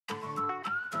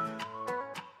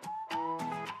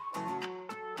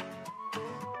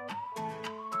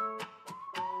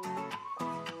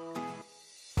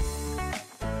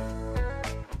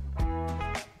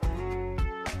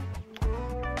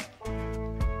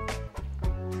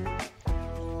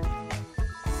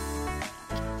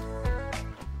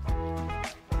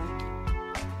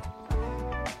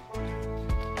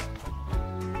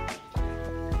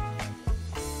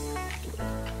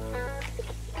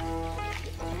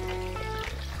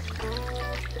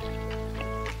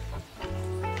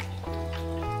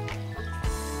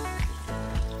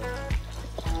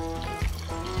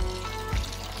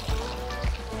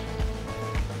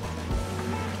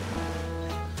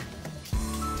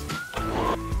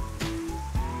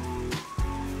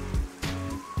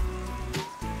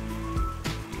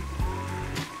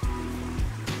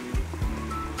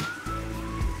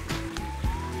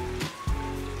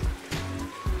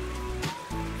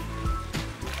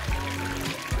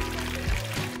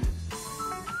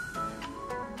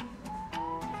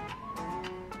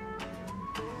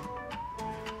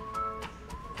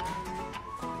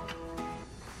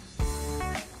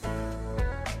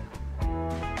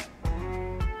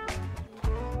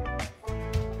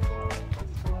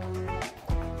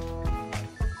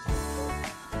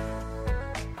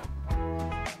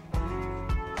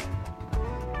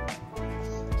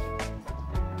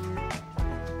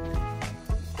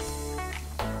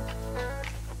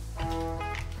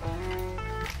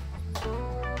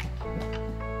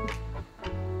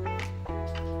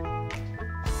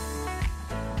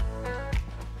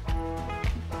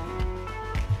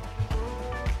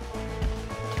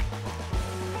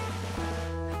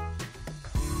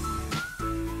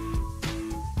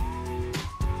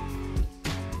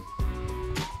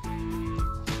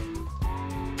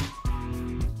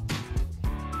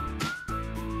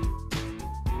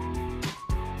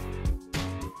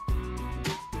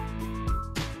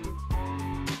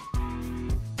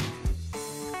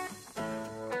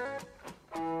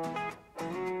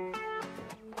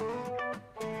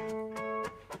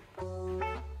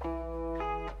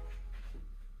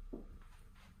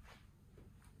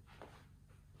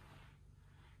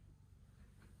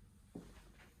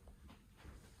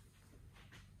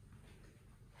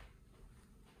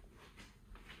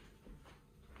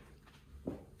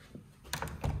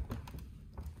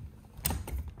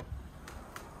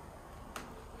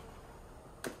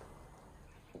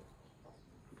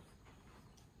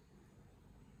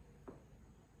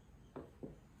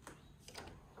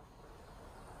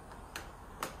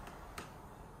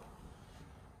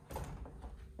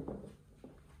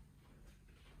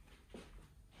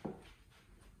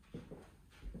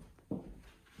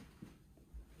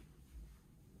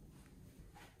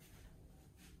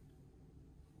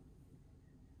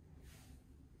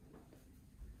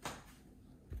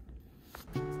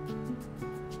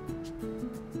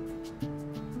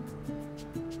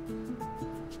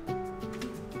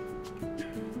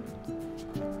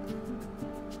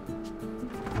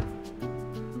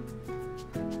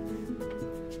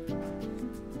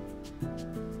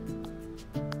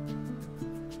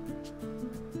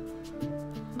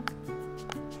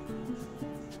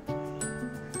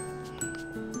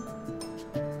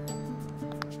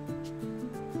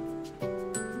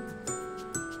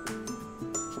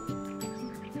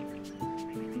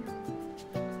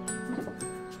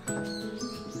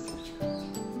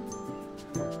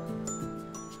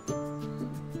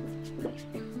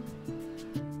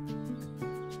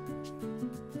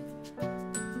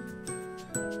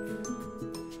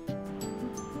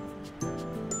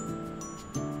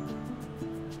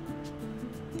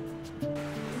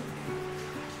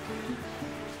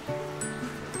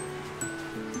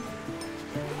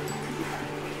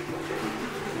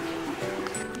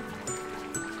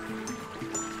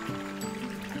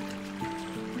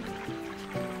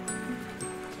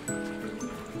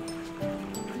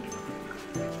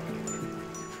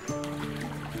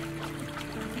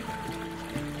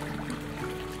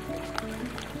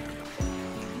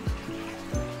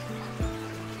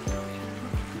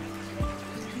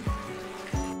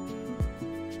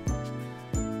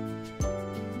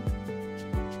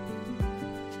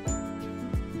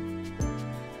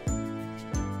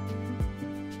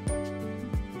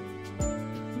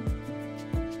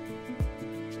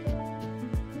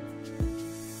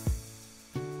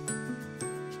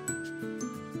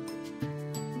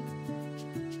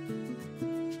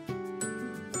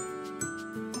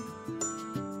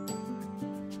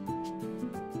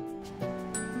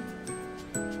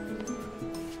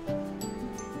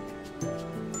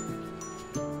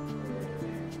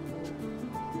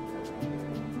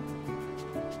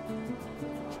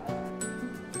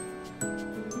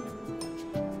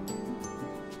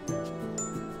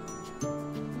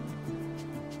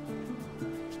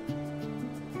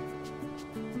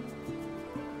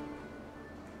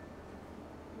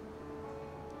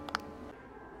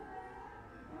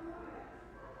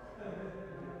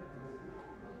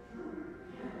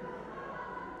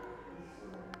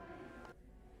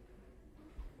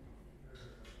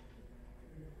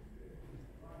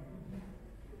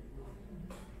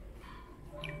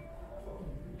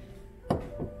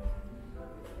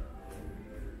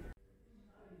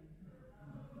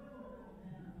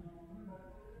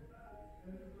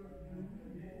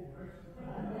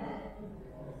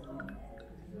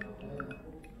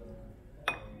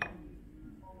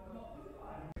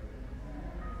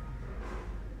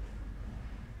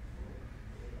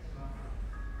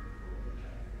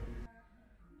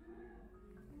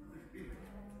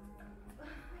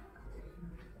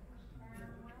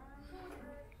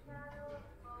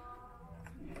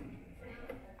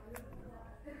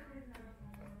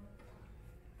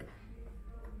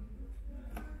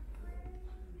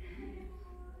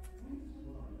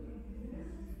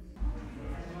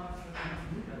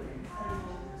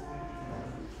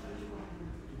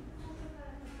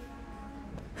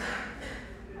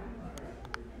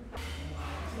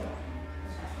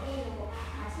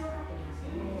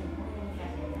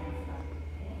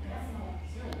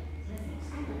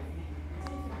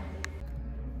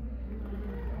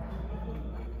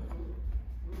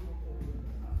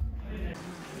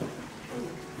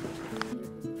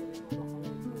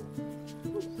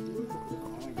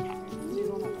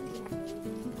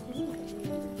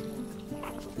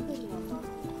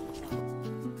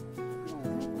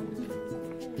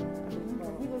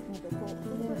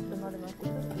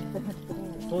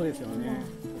そうですよね。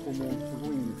ここもすごい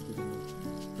んですけども、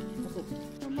細く収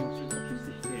穫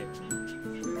してきて、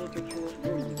それをちょっと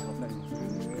料理に使ったりもする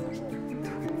んですけども、そ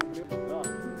れが私が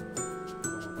女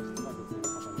性の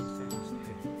方に出演をし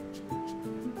て、や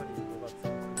っぱり5月、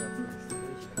9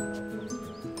月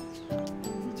にすごい日が変わったので、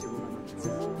いちごがなってま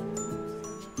す。あ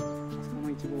そこ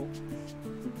のいちご、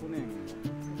去年の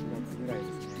9月ぐらいで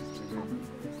すね。それぐらいので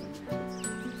すね。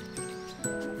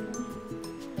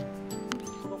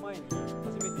この前に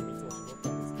初めて蜜を絞った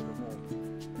んですけども、こ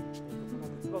の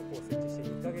蜜箱を設置して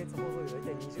1ヶ月ほどで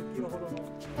大体20キロほどの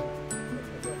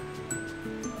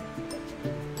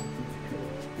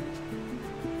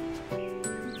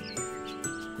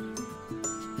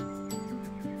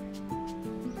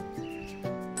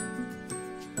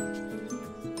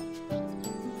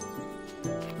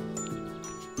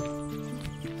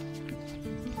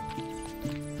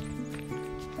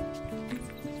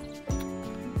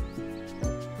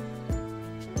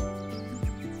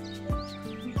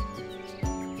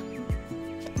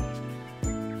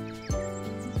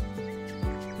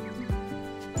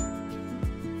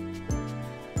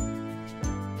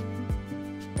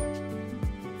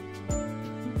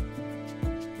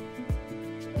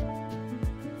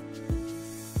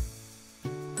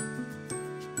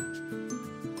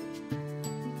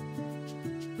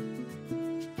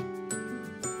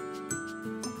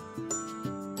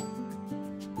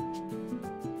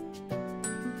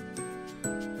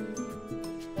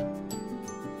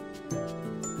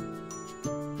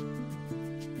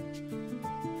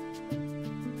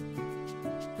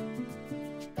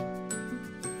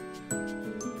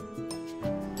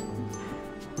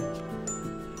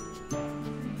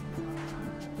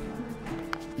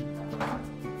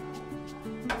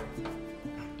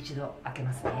一度開け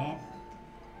ますね。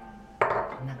こ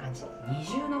んな感じ、二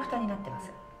重の蓋になってます。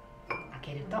開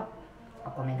けると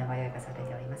お米のご用意がされて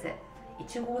おります。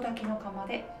1合炊きの釜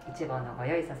で1合のご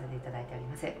用意させていただいており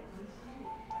ます。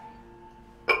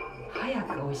早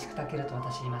く美味しく炊けると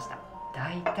私言いました。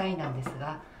大体なんです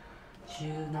が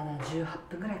17、18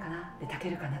分ぐらいかなで炊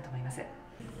けるかなと思います。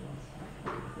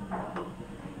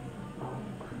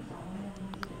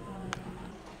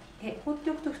で放って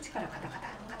おくと縁からカタカタ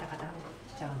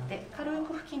しちゃうので、軽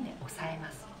く布巾で押さえ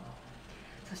ます。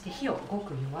そして火をご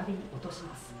く弱火に落とし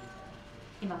ます。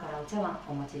今からお茶碗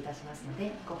お持ちいたしますの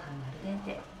で、ご飯のアルデン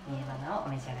テ煮え花をお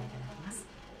召し上がりいただきま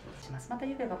す。また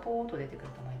湯気がポーッと出てくる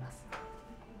と思います。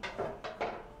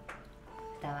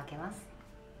蓋を開けます。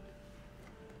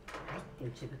はい、で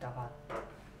内蓋があっ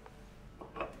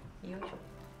て、よいしょ。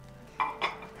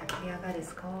炊き上がる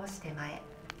少し手前、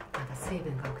まだ水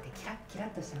分が多くてキラッキラッ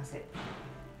としてます。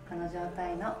この状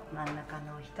態の真ん中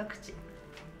の一口、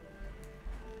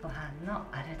ご飯の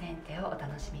アルデンテをお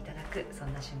楽しみいただく、そ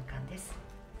んな瞬間です。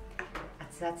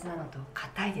熱々なのと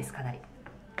硬いです。かなり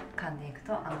噛んでいく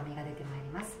と甘みが出てまいり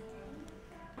ます。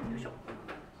よいしょ。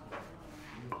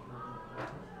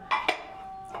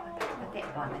では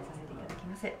ご案内させていただき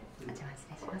ます。お茶碗失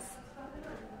礼します。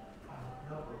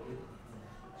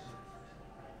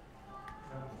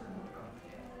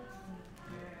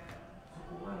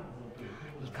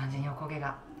いい感じにお焦げ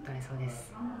が取れそうで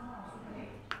す。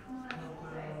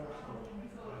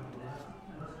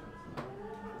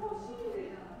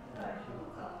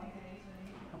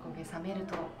お焦げ冷める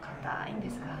と硬いんで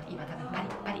すが、今多分パリ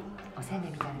ッパリおせんべ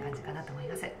いみたいな感じかなと思い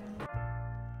ます。